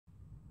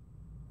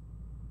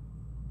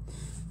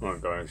Alright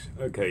guys,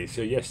 okay,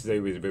 so yesterday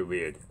was a bit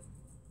weird.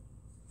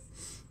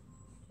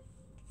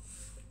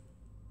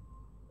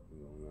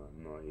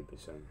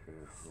 90%, yeah,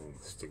 I'll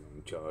stick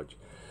on charge.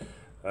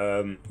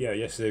 Yeah,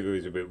 yesterday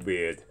was a bit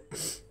weird.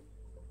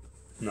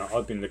 Now,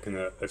 I've been looking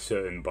at a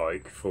certain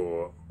bike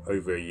for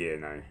over a year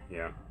now,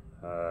 yeah.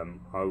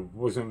 I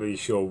wasn't really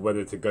sure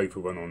whether to go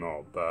for one or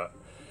not, but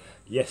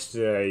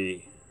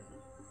yesterday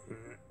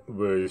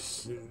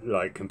was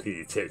like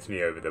completely tipped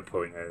me over the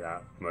point at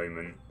that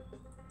moment.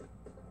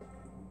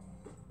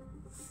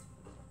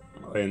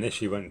 I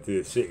initially went to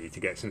the city to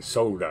get some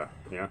solder,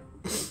 yeah.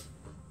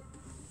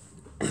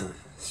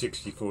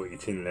 60/40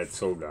 tin lead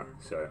solder,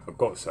 so I've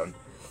got some.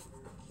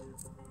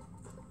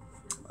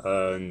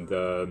 And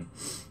I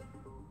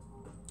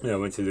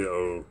went to the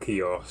little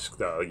kiosk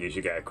that I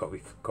usually get a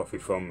coffee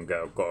from,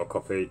 got a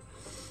coffee.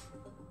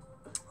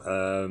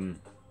 And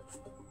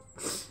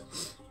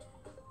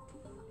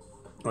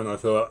I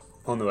thought,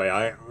 on the way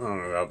out,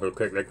 I'll have a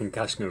quick look in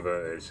cash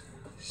converters,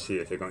 see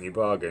if they got any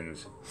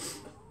bargains.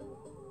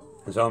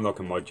 So I'm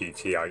knocking my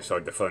GT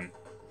outside the front,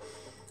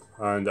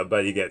 and I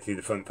barely get through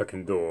the front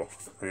fucking door,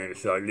 and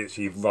it's like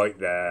literally right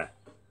there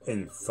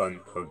in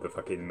front of the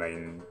fucking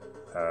main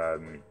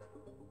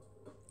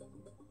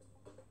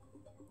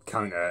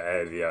counter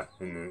area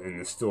in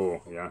the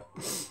store, yeah.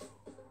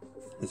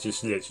 It's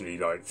just literally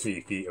like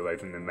 3 feet away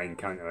from the main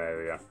counter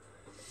area.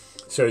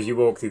 So as you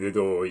walk through the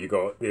door, you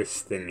got this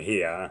thing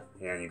here,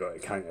 yeah, and you got a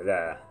counter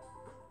there,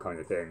 kind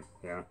of thing,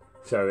 yeah.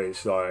 So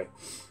it's like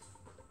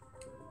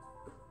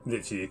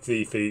literally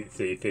 3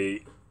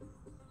 feet,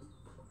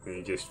 and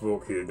you just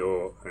walk through the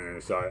door, and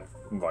it's like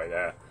right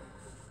there.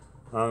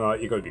 And I'm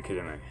like, you gotta be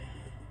kidding me.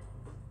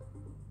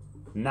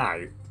 Now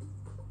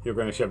you're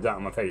going to shove that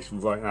on my face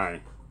right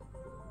now.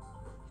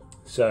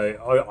 So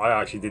I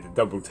actually did a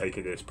double take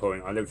at this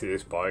point. I looked at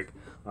this bike,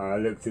 I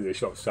looked at the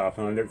shop staff,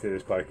 and I looked at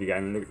this bike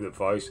again and looked at the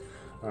price,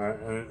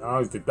 and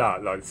I did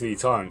that like 3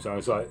 times. I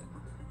was like,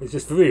 it's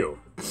just real.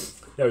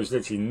 There was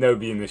literally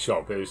nobody in the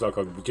shop. It was like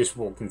I just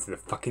walked into the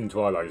fucking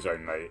Twilight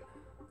Zone, mate.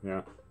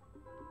 Yeah.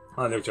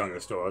 I looked around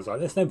the store, I was like,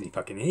 there's nobody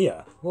fucking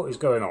here. What is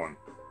going on?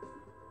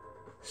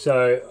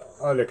 So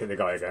I look at the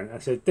guy again. I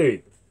said,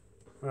 dude.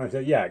 And I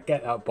said, yeah,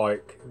 get that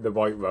bike, the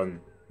bike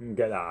run.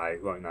 Get that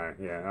out right now.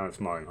 Yeah, that's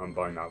mine. I'm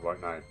buying that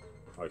right now,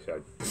 I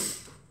said.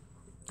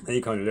 And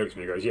he kind of looks at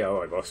me and goes, yeah,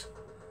 alright, boss.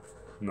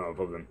 Not a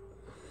problem.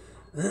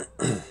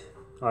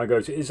 I go,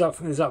 is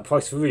that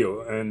price for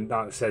real? And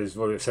that says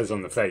what it says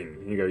on the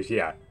frame. He goes,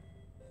 yeah.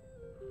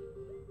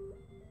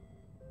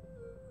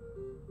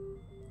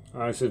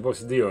 I said, what's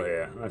the deal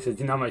here? I said,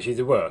 do you know how much is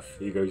it worth?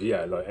 He goes,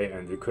 yeah, like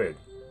 800 quid.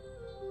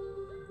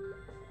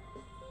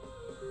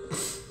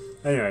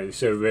 Anyway,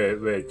 so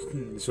we're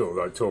sort of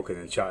like talking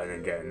and chatting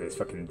and getting this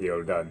fucking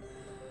deal done.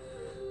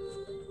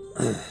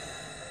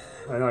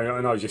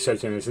 And I just said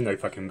to him, it's no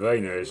fucking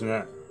brainer, isn't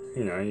it?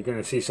 You know, you're going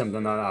to see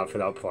something like that for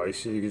that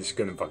price, you're just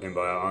going to fucking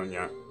buy it, aren't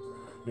you?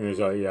 And he was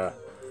like, yeah.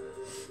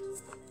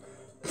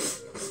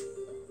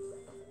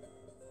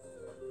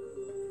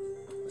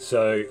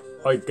 So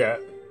I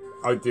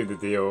do the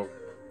deal,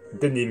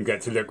 didn't even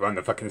get to look around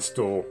the fucking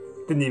store,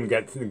 didn't even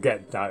get to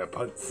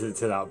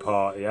that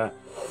part, yeah.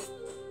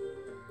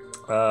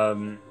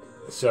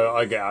 So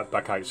I get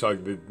back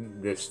outside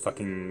with this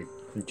fucking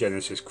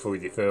Genesis Croix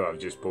de Feu I've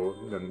just bought,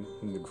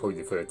 the Croix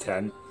de Feu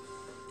 10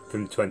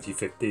 from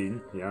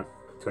 2015, yeah,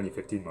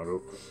 2015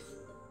 model,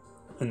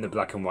 and the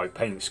black and white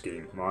paint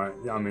scheme, right?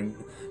 I mean,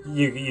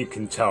 you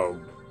can tell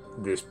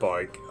this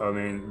bike, I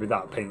mean, with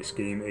that paint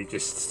scheme, it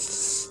just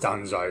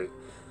stands out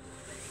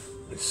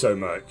so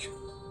much.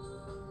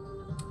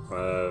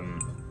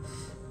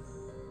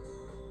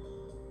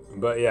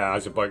 But yeah,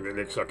 as a bike that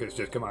looks like it's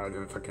just come out of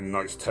a fucking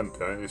nice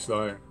template, it's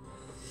like,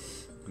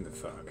 what the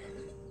fuck?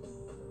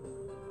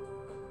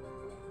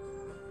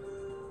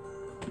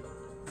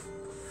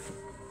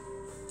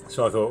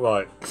 So I thought,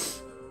 right,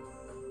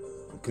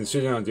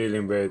 considering I'm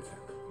dealing with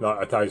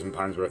like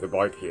 £1,000 worth of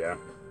bike here,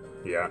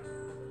 yeah,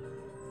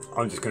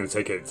 I'm just going to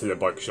take it to the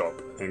bike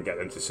shop and get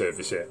them to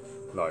service it,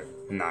 like,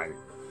 now.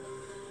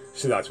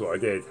 So that's what I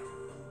did.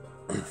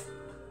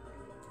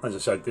 As I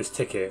said, this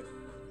ticket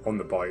on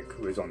the bike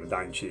was on the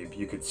down tube.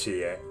 You could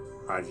see it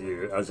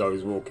as I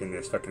was walking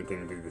this fucking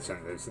thing through the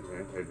centre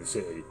of the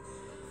city,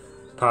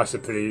 past the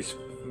police,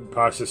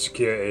 past the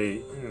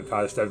security,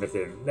 past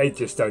everything. They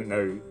just don't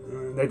know.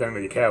 They don't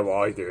really care what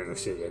I do in the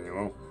city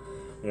anymore.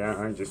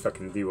 Yeah, I just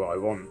fucking do what I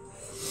want.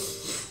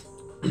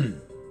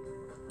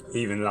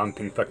 Even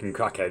lamping fucking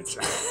crackheads.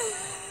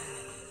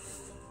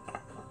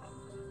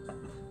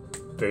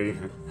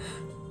 Boom.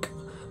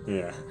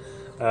 Yeah.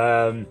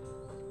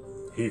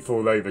 He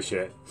fall over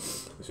shit.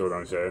 That's all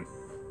I'm saying.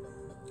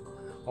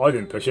 I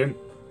didn't push him.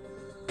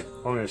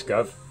 Honest,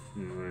 Gov.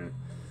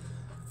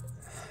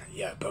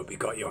 Yeah, but we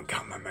got you on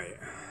camera, mate.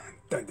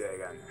 Don't do it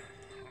again.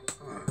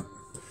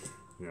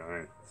 You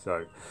know,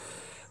 so...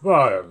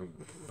 Well,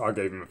 I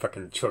gave him a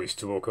fucking choice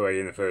to walk away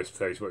in the first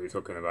place. What are you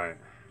talking about?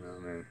 You know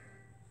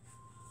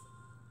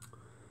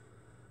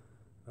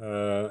what I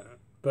mean?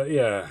 But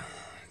yeah,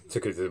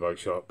 took it to the bike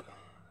shop.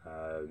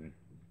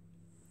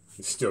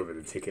 still with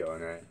a ticket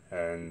on it,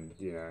 and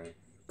you know,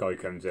 guy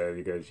comes over,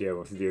 he goes, yeah,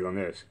 what's the deal on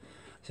this?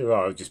 I said,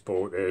 well, I just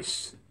bought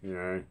this, you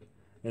know,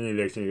 and he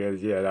looks and he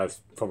goes, yeah,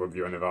 that's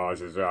probably one of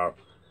ours as well.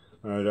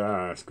 And I was like,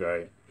 oh, that's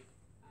great.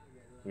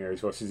 He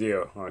goes, what's the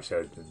deal? I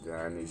said,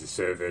 it needs a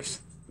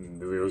service, and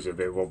the wheels are a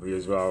bit wobbly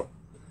as well,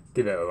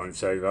 give it a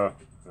once over,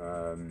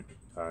 and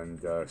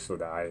sort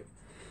that out.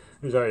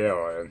 He was like, yeah,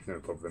 alright, no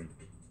problem.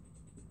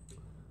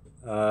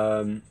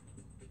 And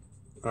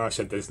I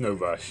said, there's no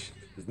rush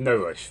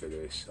for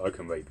this, I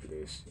can wait for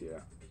this,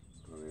 yeah.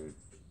 I mean,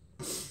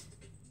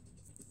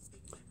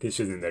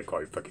 considering they're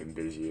quite fucking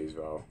busy as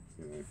well,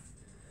 you know.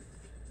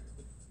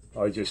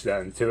 I just let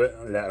them to it,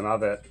 let them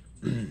have it.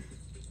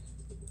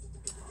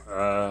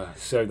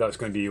 So that's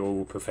going to be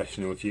all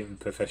professionally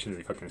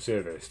fucking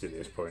serviced at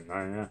this point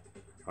now, yeah.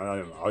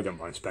 I don't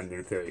mind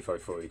spending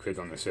 35-40 quid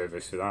on the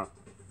service for that.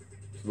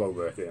 It's well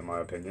worth it in my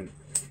opinion.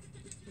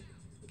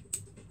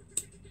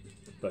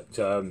 But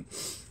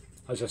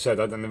as I said,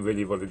 I don't know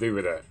really what to do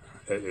with it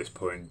at this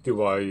point.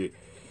 I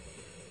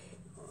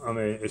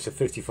mean, it's a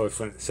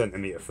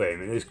 55cm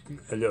frame. It is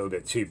a little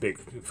bit too big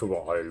for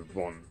what I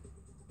want.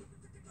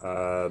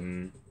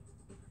 Pardon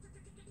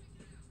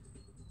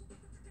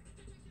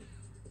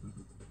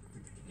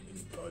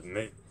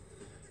me.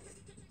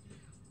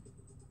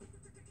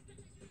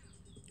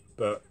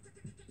 But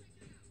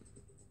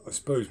I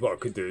suppose what I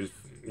could do is,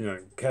 you know,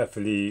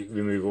 carefully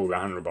remove all the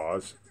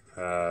handlebars.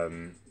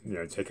 You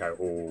know, take out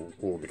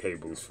all the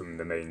cables from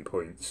the main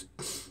points,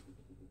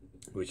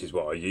 which is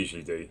what I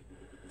usually do.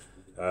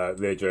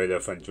 Rear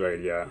derailleur, front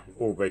derailleur,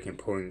 all braking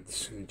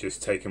points,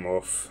 just take them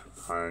off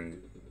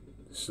and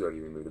slowly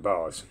remove the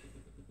bars,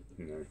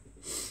 you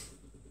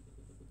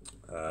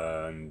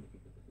know.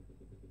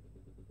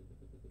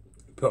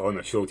 Put on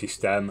a shorty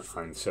stem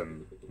and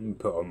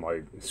put on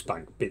my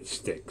spank bit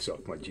sticks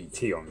off my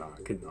GT on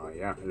that, couldn't I?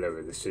 Yeah,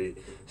 lower the seat,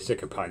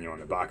 stick a pannier on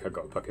the back. I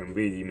got a fucking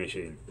wheelie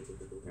machine.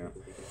 Yeah.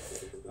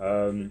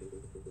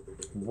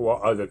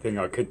 What other thing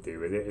I could do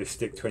with it is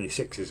stick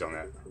 26s on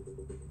it.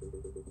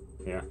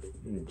 Yeah,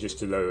 just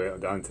to lower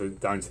it down to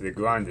the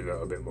ground a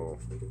little bit more.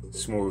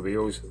 Smaller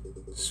wheels,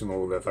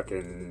 smaller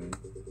fucking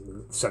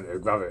centre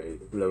of gravity,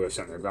 lower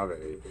centre of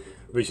gravity,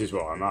 which is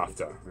what I'm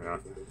after. You know.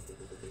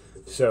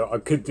 So I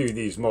could do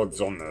these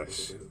mods on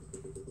this,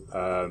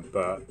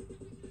 but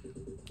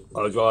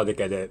I'd rather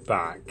get it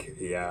back,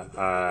 yeah,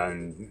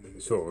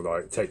 and sort of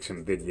like take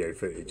some video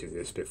footage of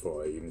this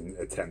before I even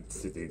attempt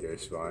to do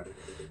this, right?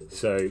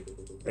 So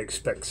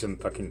expect some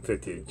fucking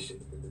footage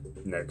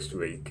next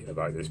week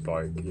about this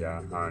bike,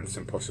 yeah, and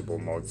some possible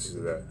mods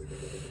that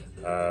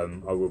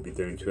I will be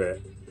doing to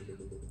it.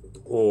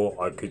 Or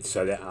I could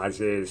sell it as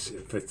is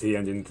for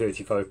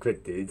 335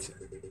 quid, dudes.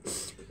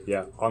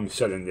 Yeah, I'm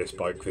selling this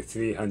bike for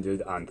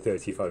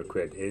 335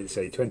 quid. It's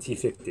a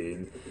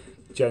 2015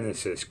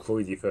 Genesis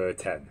Croix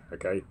 10,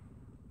 okay?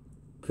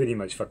 Pretty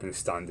much fucking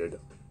standard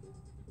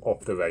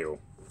off the rail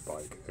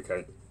bike,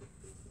 okay?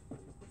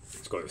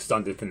 It's got a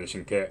standard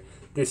finishing kit.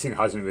 This thing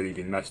hasn't really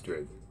been messed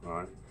with,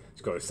 alright?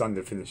 It's got a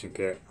standard finishing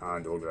kit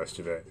and all the rest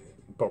of it.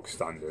 Box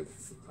standard,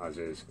 as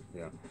is,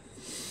 yeah.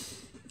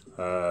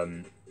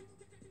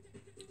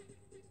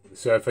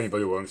 So if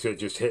anybody wants it,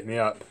 just hit me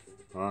up,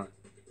 alright?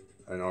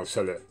 And I'll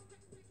sell it.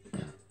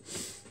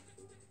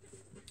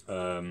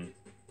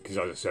 Because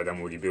as I said, I'm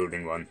already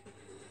building one.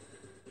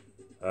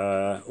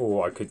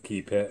 Or I could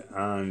keep it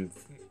and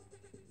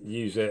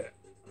use it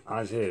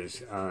as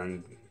is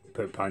and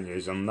put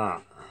panniers on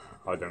that.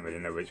 I don't really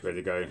know which way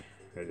to go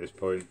at this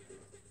point.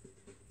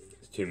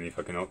 There's too many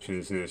fucking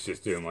options and it's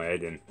just doing my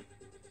head in.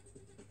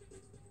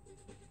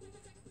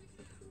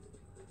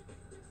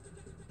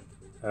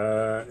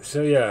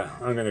 So yeah,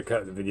 I'm going to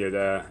cut the video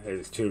there.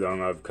 It's too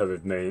long. I've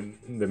covered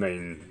the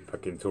main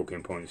fucking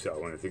talking points that I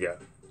wanted to get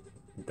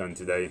done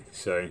today.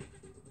 So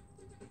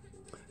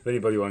if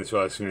anybody wants to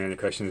ask me any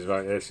questions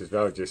about this as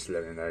well, just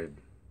let me know,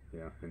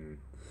 yeah, and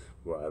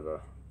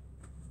whatever.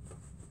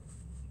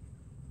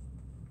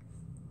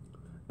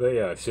 But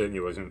yeah, I certainly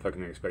wasn't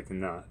fucking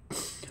expecting that.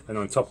 And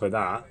on top of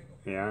that,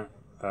 yeah,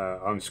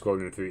 I'm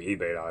scrolling through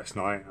eBay last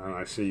night and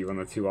I see one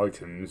or two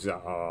items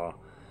that are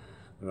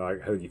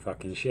like, holy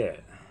fucking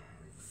shit.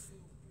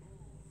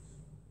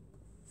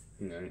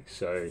 You know,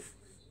 so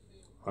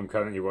I'm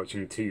currently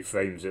watching two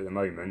frames at the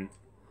moment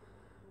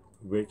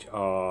which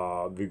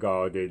are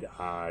regarded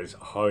as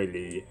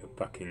highly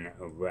fucking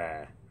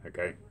rare,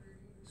 okay?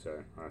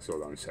 So that's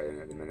all I'm saying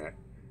at the minute.